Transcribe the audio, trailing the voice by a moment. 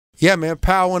Yeah, man.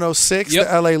 Power 106, Yep.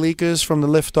 the LA Leakers from the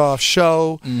Liftoff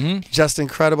Show. Mm-hmm. Just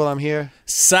Incredible, I'm here.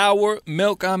 Sour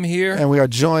Milk, I'm here. And we are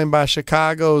joined by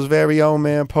Chicago's very own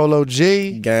man, Polo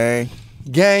G. Gang.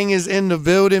 Gang is in the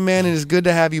building, man, and it's good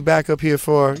to have you back up here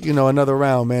for, another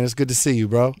round, man. It's good to see you,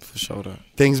 bro. For sure.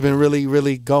 Things been really,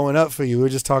 really going up for you. We were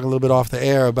just talking a little bit off the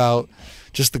air about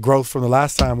just the growth from the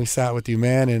last time we sat with you,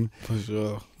 man, and For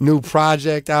sure. new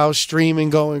project out, streaming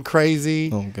going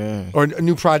crazy. Okay. Or a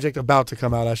new project about to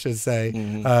come out, I should say.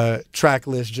 Mhm. Track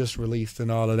list just released and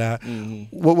all of that. Mhm.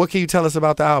 What can you tell us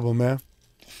about the album, man?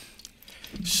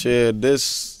 Shit,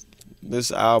 this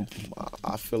album,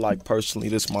 I feel like personally,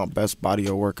 this is my best body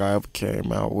of work I ever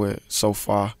came out with so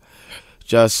far.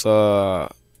 Just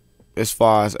as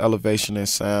far as elevation and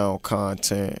sound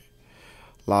content,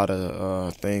 a lot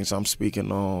of things I'm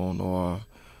speaking on, or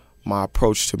my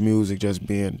approach to music just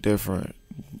being different.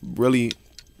 Really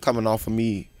coming off of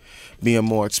me being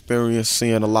more experienced,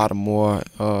 seeing a lot of more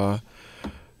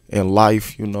in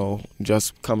life,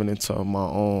 just coming into my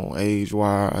own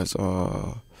age-wise,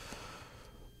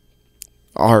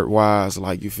 art-wise,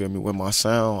 like, you feel me, with my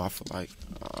sound, I feel like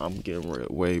I'm getting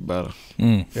way better.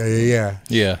 Yeah.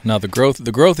 Now the growth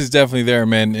is definitely there,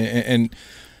 man, and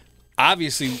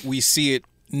obviously we see it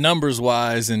numbers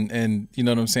wise, and you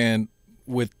know what I'm saying,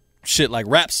 with shit like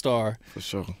Rap Star. For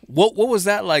sure. What was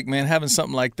that like, man, having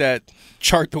something like that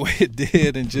chart the way it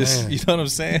did, and just, Man. you know what I'm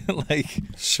saying? Like,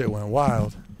 Shit went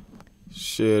wild.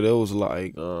 Shit, it was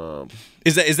like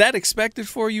is that expected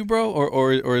for you, bro?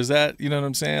 Or is that, you know what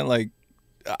I'm saying? Like,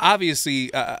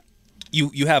 obviously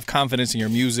you have confidence in your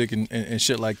music and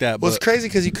shit like that. Well, But it's crazy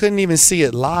because you couldn't even see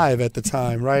it live at the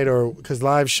time, right? Or because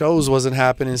live shows wasn't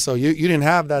happening, so you didn't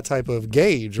have that type of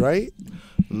gauge, right?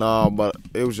 nah, but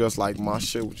it was just like my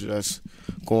shit was just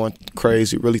going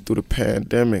crazy really through the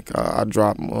pandemic. I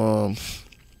dropped the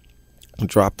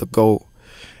GOAT,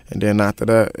 and then after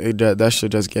that, that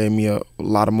shit just gave me a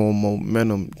lot of more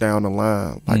momentum down the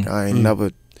line. Like I ain't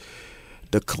never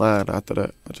declined after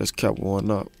that. I just kept going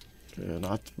up, and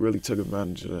I really took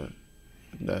advantage of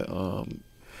that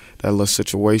little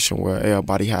situation where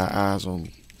everybody had eyes on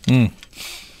me.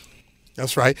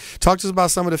 That's right. Talk to us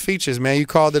about some of the features, man. You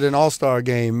called it an all-star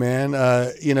game, man.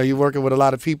 You're working with a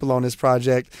lot of people on this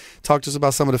project. Talk to us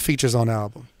about some of the features on the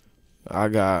album. I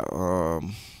got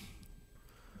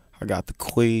the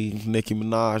Queen, Nicki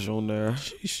Minaj on there.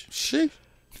 Sheesh.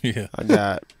 yeah, I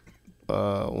got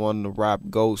one of the rap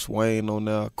goats, Wayne, on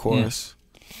there, of course.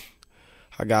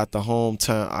 I got my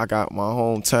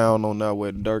hometown on there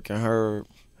with Dirk and Herb.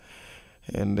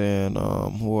 And then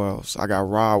who else? I got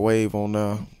Rod Wave on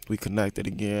there. We connected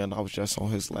again. I was just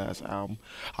on his last album.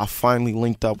 I finally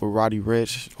linked up with Roddy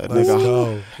Ricch. That Let's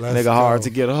nigga go. hard to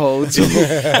get a hold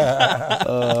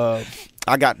to.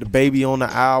 I got the Baby on the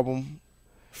album.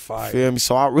 Fire. Feel me?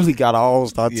 So I really got an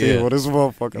all-star team with this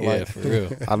motherfucker. yeah, Like, for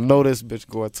real. I know this bitch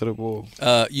going to the moon.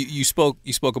 You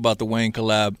spoke about the Wayne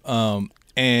collab,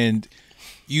 and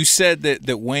you said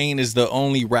that Wayne is the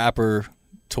only rapper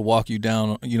to walk you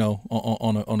down,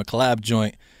 on a collab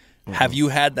joint. Have you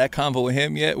had that convo with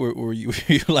him yet? Were you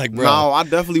like, bro? No, I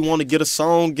definitely want to get a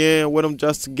song in with him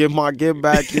just to get my get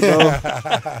back,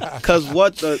 Because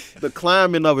what the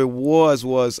climbing of it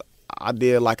was I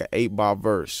did like an 8-bar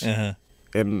verse. Uh-huh.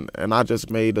 And I just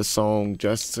made a song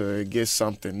just to get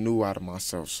something new out of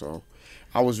myself. So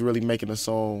I was really making a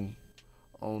song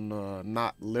on the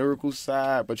not lyrical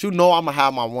side. But I'm going to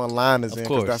have my one-liners in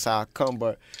because that's how I come.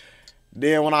 But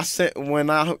then when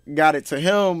I got it to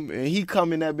him and he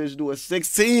come in that bitch do a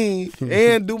 16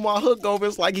 and do my hook over,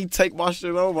 it's like he take my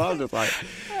shit over. I'm just like,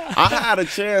 I had a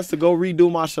chance to go redo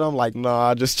my shit. I'm like, nah,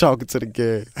 I just chalk it to the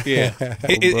game. Yeah.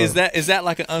 Is that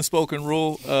like an unspoken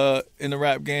rule in the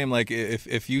rap game? Like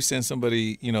if you send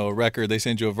somebody, a record, they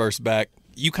send you a verse back,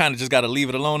 you kind of just got to leave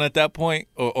it alone at that point?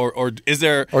 Or is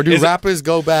there... Or do rappers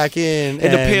go back in? It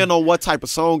depends on what type of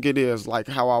song it is. Like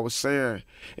how I was saying,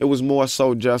 it was more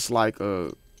so just like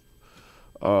I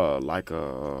don't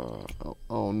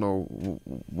know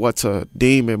what to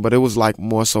deem it, but it was like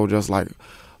more so just like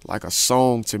a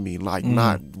song to me, like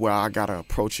not where I gotta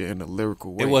approach it in a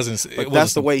lyrical way.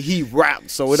 That's the way he rapped,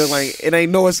 so it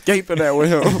ain't no escaping that with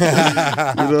him.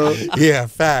 Yeah,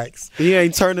 facts. He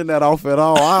ain't turning that off at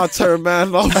all. I'll turn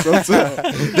mine off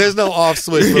sometimes. There's no off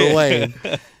switch for Wayne.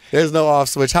 There's no off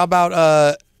switch. How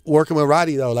about working with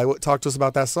Roddy though? Like, talk to us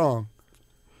about that song.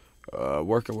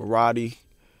 Working with Roddy,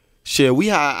 shit, we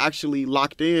had actually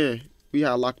locked in. We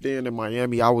had locked in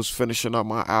Miami. I was finishing up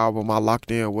my album. I locked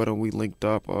in with him. We linked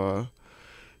up. You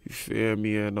feel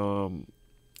me? And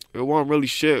it wasn't really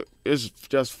shit. It's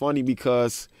just funny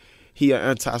because he an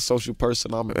antisocial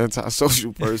person. I'm an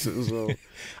antisocial person. So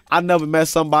I never met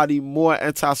somebody more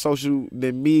antisocial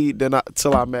than me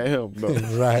till I met him. Though.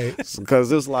 Right.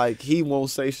 Because it's like he won't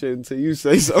say shit until you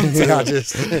say something to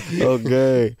him.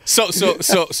 Okay. So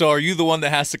are you the one that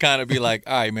has to kind of be like,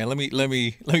 all right, man, let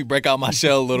me break out my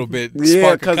shell a little bit?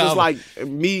 Yeah, because it's like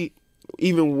me,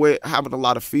 even with having a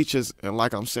lot of features, and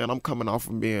like I'm saying, I'm coming off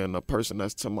from being a person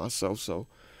that's to myself. So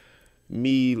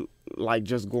me like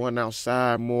just going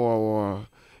outside more or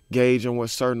gauging with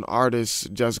certain artists,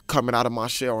 just coming out of my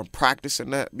shell and practicing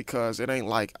that, because it ain't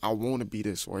like I want to be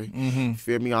this way. Mm-hmm.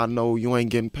 Feel me? I know you ain't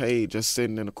getting paid just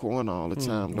sitting in the corner all the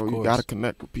time. No, you got to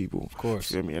connect with people. Of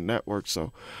course. Feel me? And network.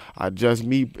 So I just,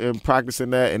 me and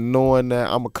practicing that and knowing that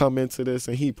I'm going to come into this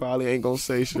and he probably ain't going to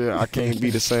say shit. I can't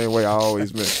be the same way I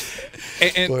always been.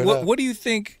 And what do you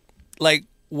think, like,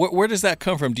 where does that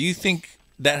come from? Do you think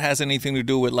that has anything to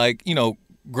do with, like, you know,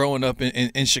 growing up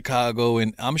in Chicago,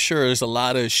 and I'm sure there's a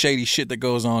lot of shady shit that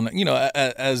goes on, you know,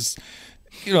 as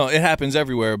you know, it happens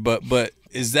everywhere, but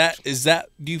is that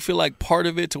do you feel like part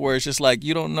of it, to where it's just like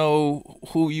you don't know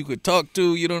who you could talk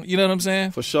to, you know what I'm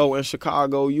saying? For sure, in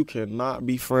Chicago you cannot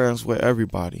be friends with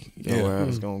everybody. Your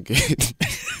ass gonna get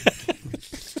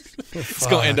it's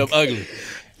gonna end up ugly.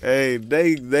 Hey,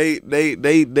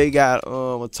 they got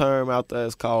a term out there,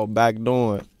 it's called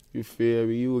backdooring. You feel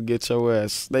me? You would get your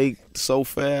ass snaked so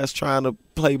fast trying to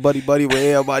play buddy with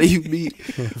everybody you meet.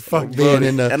 Fuck being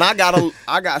in the. And I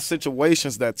got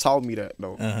situations that taught me that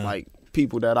though. Like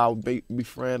people that I would be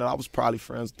friends. I was probably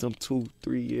friends with them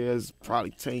 2-3 years,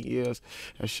 probably 10 years,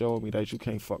 and showed me that you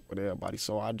can't fuck with everybody.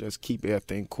 So I just keep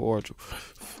everything cordial.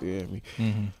 Feel me?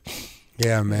 Mm-hmm.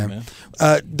 Yeah, man.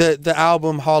 The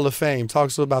album Hall of Fame, talk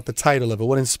to us about the title of it.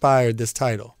 What inspired this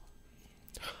title?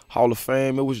 Hall of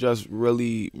Fame, it was just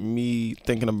really me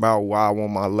thinking about why I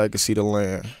want my legacy to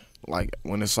land, like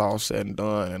when it's all said and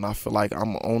done. And I feel like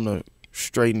I'm on a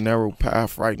straight and narrow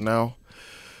path right now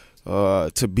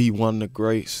to be one of the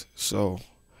greats. So,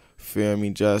 feel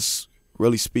me, just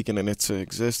really speaking it into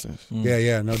existence.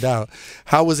 Yeah, no doubt.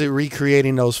 How was it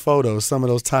recreating those photos, some of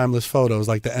those timeless photos,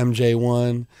 like the MJ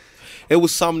one? It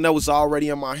was something that was already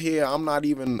in my head. I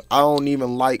don't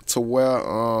even like to wear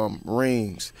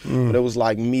rings. But it was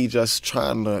like me just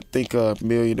trying to think of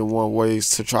 1,000,001 ways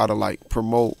to try to like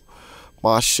promote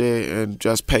my shit and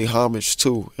just pay homage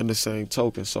too in the same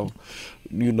token. So,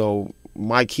 you know,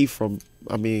 Mike,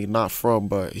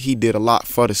 but he did a lot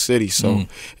for the city. So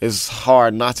it's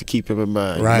hard not to keep him in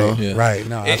mind. Right, you know? Yeah. Right.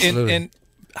 No, absolutely. And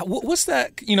what's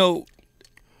that, you know,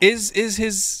 is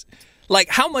his... Like,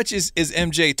 how much is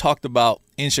MJ talked about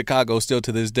in Chicago still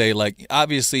to this day? Like,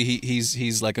 obviously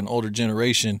he's like an older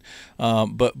generation,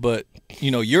 but you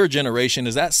know, your generation,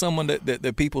 is that someone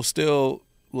that people still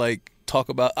like talk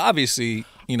about? Obviously,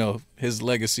 you know, his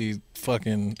legacy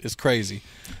fucking is crazy.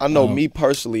 I know me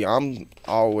personally, I'm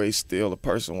always still a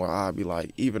person where I'd be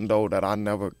like, even though that I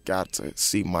never got to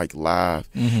see Mike live,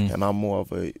 and I'm more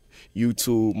of a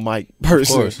YouTube Mike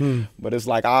person, but it's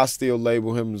like I still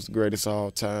label him as the greatest of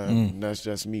all time. And that's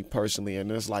just me personally.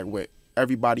 And it's like with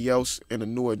everybody else in the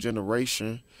newer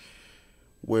generation,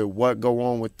 with what go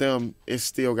on with them, it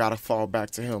still got to fall back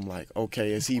to him. Like,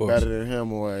 okay, is he better than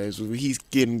him, or is he's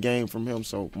getting game from him?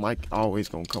 So Mike always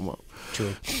gonna come up.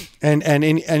 True. And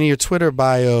in your Twitter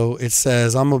bio, it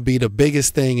says, "I'm gonna be the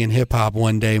biggest thing in hip hop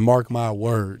one day. Mark my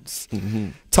words."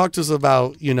 Talk to us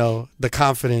about, you know, the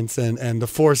confidence and the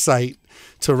foresight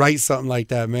to write something like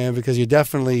that, man, because you're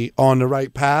definitely on the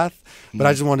right path. But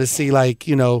I just want to see, like,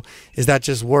 you know, is that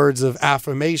just words of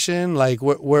affirmation? Like,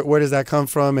 where does that come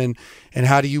from, and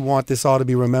how do you want this all to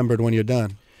be remembered when you're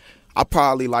done? I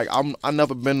probably I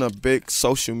never been a big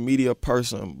social media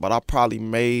person, but I probably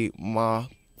made my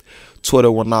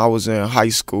Twitter when I was in high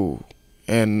school,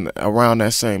 and around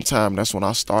that same time, that's when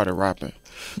I started rapping.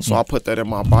 So I put that in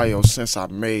my bio since I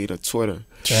made a Twitter.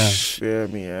 Feel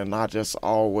me? And I just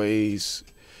always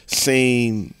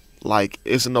seen like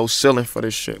it's no ceiling for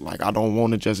this shit. Like I didn't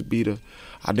want to just be the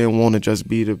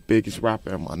biggest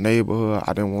rapper in my neighborhood.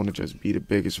 I didn't want to just be the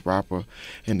biggest rapper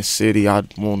in the city. I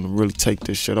want to really take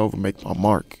this shit over, make my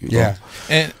mark. You know?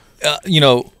 And you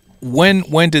know,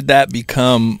 when did that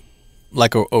become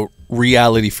like a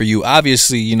reality for you?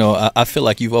 Obviously, you know, I feel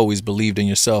like you've always believed in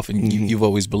yourself, and you've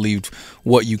always believed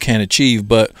what you can achieve.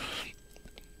 But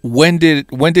when did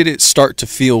it start to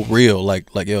feel real? Like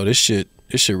yo, this shit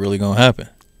really gonna happen?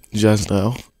 Just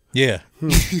now. Yeah.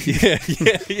 yeah.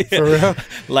 For real?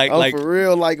 Like for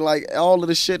real, like all of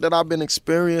the shit that I've been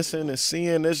experiencing and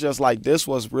seeing, it's just like this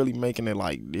was really making it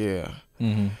like, yeah.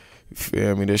 You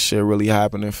feel me? This shit really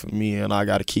happening for me, and I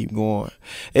gotta keep going.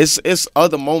 It's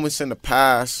other moments in the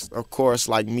past, of course,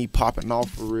 like me popping off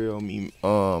for real, me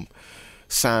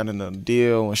signing a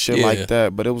deal and shit like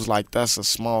that. But it was like that's a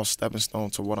small stepping stone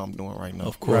to what I'm doing right now.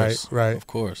 Of course, right, of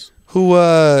course. Who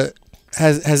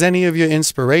has any of your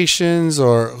inspirations,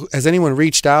 or has anyone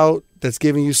reached out that's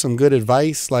giving you some good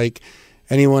advice? Like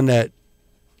anyone that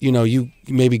you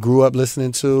maybe grew up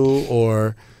listening to,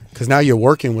 or because now you're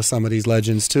working with some of these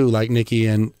legends too, like Nicki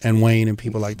and Wayne and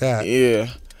people like that. Yeah.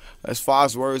 As far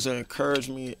as words that encourage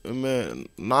me, man,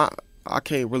 I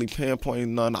can't really pinpoint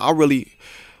none. I really,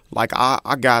 like,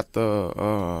 I got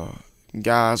the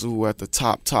guys who at the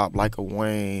top, like a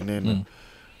Wayne and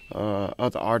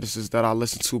other artists that I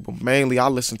listen to, but mainly I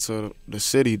listen to the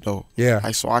city, though. Yeah.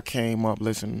 Like, so I came up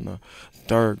listening to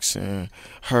Dirks and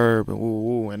Herb and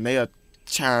woo, and they'll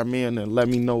chime in and let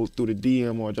me know through the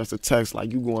DM or just a text,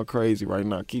 like, you going crazy right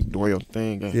now, keep doing your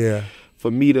thing. And Yeah.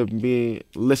 for me to be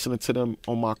listening to them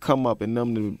on my come up and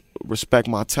them to respect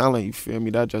my talent, you feel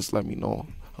me, that just let me know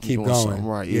I'm Keep doing going. something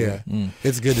right. Yeah.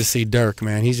 It's good to see Dirk,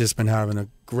 man. He's just been having a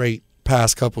great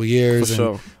past couple years.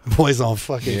 For and sure. Boy's on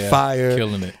fucking fire.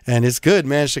 Killing it. And it's good,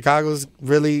 man. Chicago's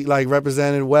really like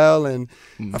represented well, and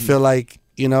I feel like,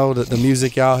 the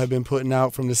music y'all have been putting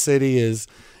out from the city is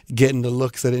getting the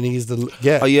looks that it needs to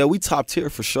get. Oh yeah, we top tier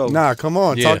for sure. Nah, come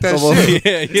on, Yeah. talk that Come on. shit.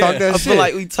 Yeah. Talk that I shit. feel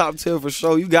like we top tier for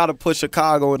sure. You got to put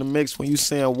Chicago in the mix when you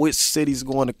saying which city's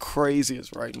going the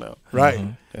craziest right now. Right.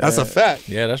 That's a fact.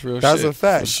 Yeah, that's real That's shit. a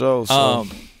fact. For sure. So.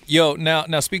 Yo,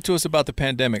 now speak to us about the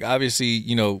pandemic. Obviously,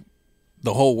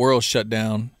 the whole world shut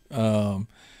down.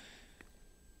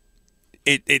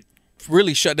 It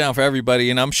really shut down for everybody,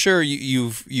 and I'm sure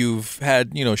you've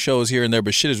had shows here and there,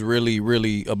 but shit is really,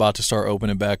 really about to start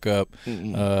opening back up.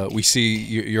 We see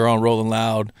you're on Rolling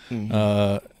Loud,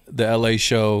 the LA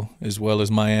show as well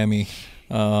as Miami.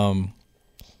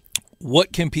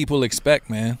 What can people expect,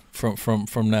 man, from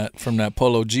that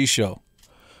Polo G show?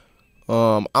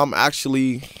 I'm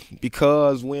actually,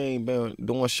 because we ain't been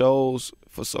doing shows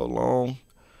for so long,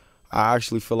 I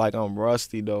actually feel like I'm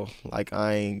rusty, though. Like,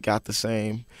 I ain't got the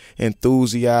same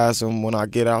enthusiasm when I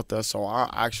get out there. So I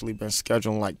actually been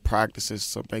scheduling, like,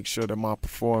 practices to make sure that my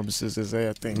performances is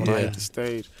everything when I hit the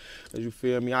stage. Cause you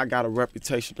feel me? I got a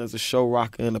reputation as a show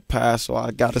rocker in the past, so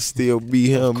I got to still be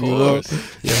him, Of you know? course.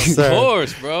 Yes, Of sir.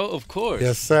 course, bro. Of course.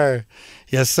 Yes, sir.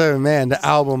 Yes, sir, man. The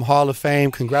album Hall of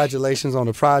Fame. Congratulations on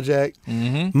the project.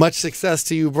 Much success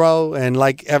to you, bro. And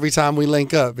like every time we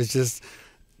link up, it's just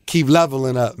keep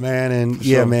leveling up, man. And For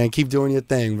yeah, sure. man, keep doing your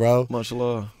thing, bro. Much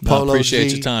love. No, Polo appreciate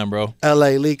G, your time, bro.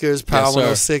 LA Leakers, Power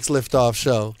Yes, sir. 106 Liftoff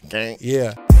Show. Gang.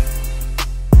 Yeah.